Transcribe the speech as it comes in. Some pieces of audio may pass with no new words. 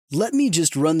"Let me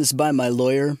just run this by my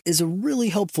lawyer" is a really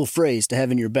helpful phrase to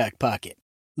have in your back pocket.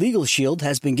 Legal Shield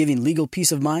has been giving legal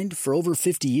peace of mind for over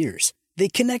 50 years. They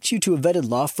connect you to a vetted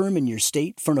law firm in your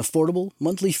state for an affordable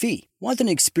monthly fee. Want an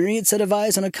experienced set of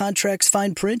eyes on a contract's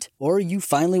fine print? Or you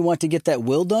finally want to get that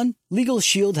will done? Legal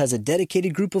Shield has a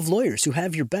dedicated group of lawyers who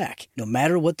have your back, no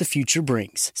matter what the future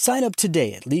brings. Sign up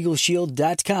today at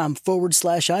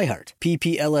LegalShield.com/iHeart.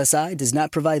 PPLSI does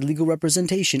not provide legal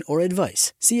representation or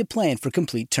advice. See a plan for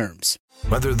complete terms.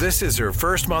 Whether this is her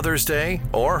first Mother's Day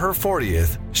or her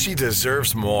 40th, she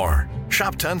deserves more.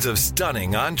 Shop tons of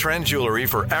stunning on-trend jewelry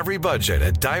for every budget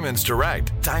at Diamonds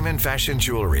Direct. Diamond fashion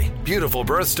jewelry, beautiful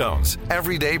birthstones,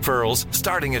 everyday pearls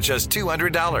starting at just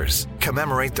 $200.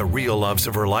 Commemorate the real loves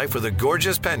of her life with a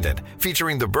gorgeous pendant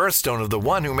featuring the birthstone of the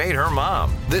one who made her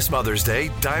mom. This Mother's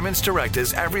Day, Diamonds Direct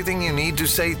is everything you need to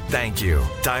say thank you.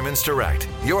 Diamonds Direct.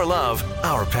 Your love,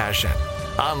 our passion.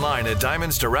 Online at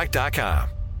diamondsdirect.com.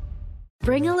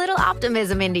 Bring a little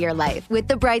optimism into your life with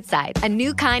The Bright Side, a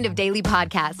new kind of daily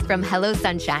podcast from Hello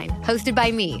Sunshine, hosted by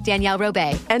me, Danielle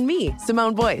Robay. And me,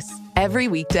 Simone Boyce. Every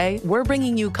weekday, we're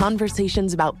bringing you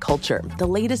conversations about culture, the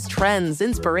latest trends,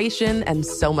 inspiration, and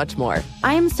so much more.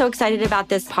 I am so excited about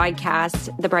this podcast,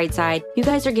 The Bright Side. You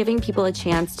guys are giving people a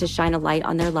chance to shine a light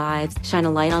on their lives, shine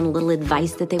a light on a little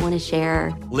advice that they want to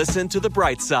share. Listen to The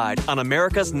Bright Side on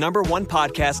America's #1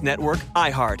 podcast network,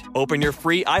 iHeart. Open your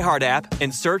free iHeart app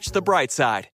and search The Bright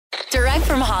Side. Direct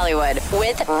from Hollywood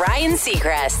with Ryan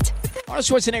Seacrest. Arnold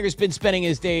Schwarzenegger's been spending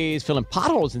his days filling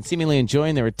potholes and seemingly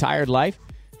enjoying the retired life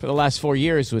for the last 4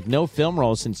 years with no film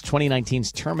roles since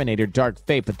 2019's Terminator Dark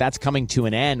Fate. But that's coming to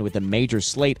an end with a major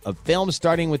slate of films,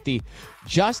 starting with the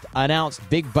just-announced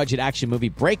big-budget action movie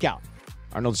Breakout.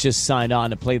 Arnold's just signed on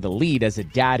to play the lead as a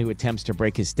dad who attempts to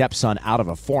break his stepson out of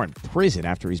a foreign prison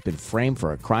after he's been framed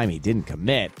for a crime he didn't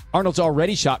commit. Arnold's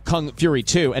already shot Kung Fury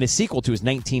 2, and a sequel to his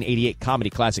 1988 comedy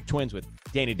classic Twins with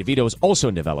Danny DeVito is also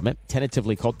in development,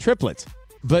 tentatively called Triplets.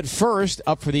 But first,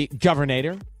 up for the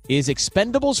Governator is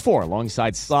Expendables 4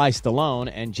 alongside Sly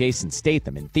Stallone and Jason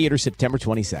Statham in theaters September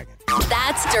 22nd.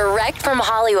 That's Direct from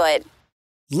Hollywood.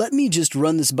 "Let me just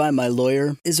run this by my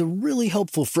lawyer" is a really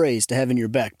helpful phrase to have in your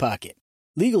back pocket.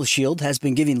 Legal Shield has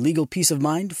been giving legal peace of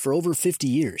mind for over 50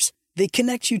 years. They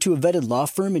connect you to a vetted law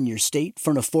firm in your state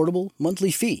for an affordable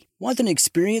monthly fee. Want an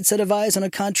experienced set of eyes on a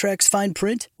contract's fine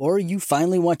print? Or you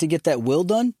finally want to get that will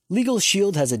done? Legal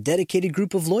Shield has a dedicated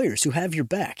group of lawyers who have your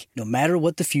back, no matter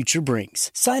what the future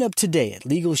brings. Sign up today at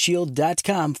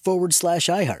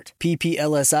LegalShield.com/iHeart.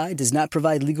 PPLSI does not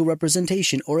provide legal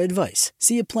representation or advice.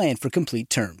 See a plan for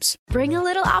complete terms. Bring a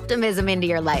little optimism into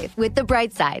your life with The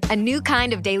Bright Side, a new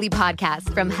kind of daily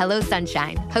podcast from Hello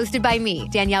Sunshine, hosted by me,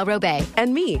 Danielle Robay.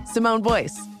 And me, Simone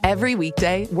Boyce. Every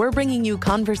weekday, we're bringing you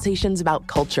conversations about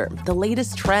culture, the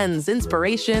latest trends,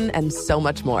 inspiration, and so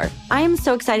much more. I am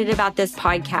so excited about this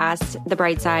podcast, The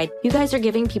Bright Side. You guys are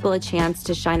giving people a chance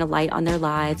to shine a light on their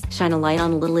lives, shine a light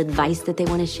on a little advice that they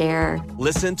want to share.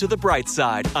 Listen to The Bright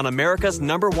Side on America's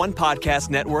 #1 podcast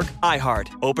network, iHeart.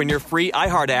 Open your free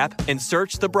iHeart app and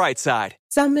search The Bright Side.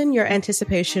 Summon your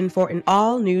anticipation for an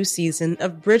all-new season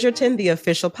of Bridgerton, the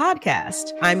official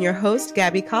podcast. I'm your host,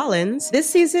 Gabby Collins. This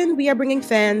season, we are bringing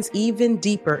fans even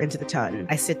deeper into the ton.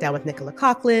 I sit down with Nicola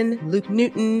Coughlan, Luke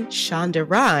Newton, Shonda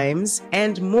Rhimes,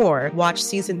 and more. Watch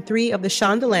season 3 of the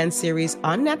Shondaland series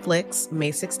on Netflix,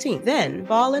 May 16th. Then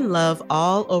fall in love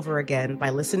all over again by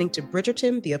listening to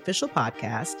Bridgerton, the official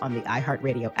podcast on the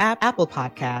iHeartRadio app, Apple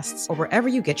Podcasts, or wherever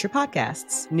you get your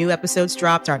podcasts. New episodes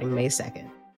drop starting May 2nd.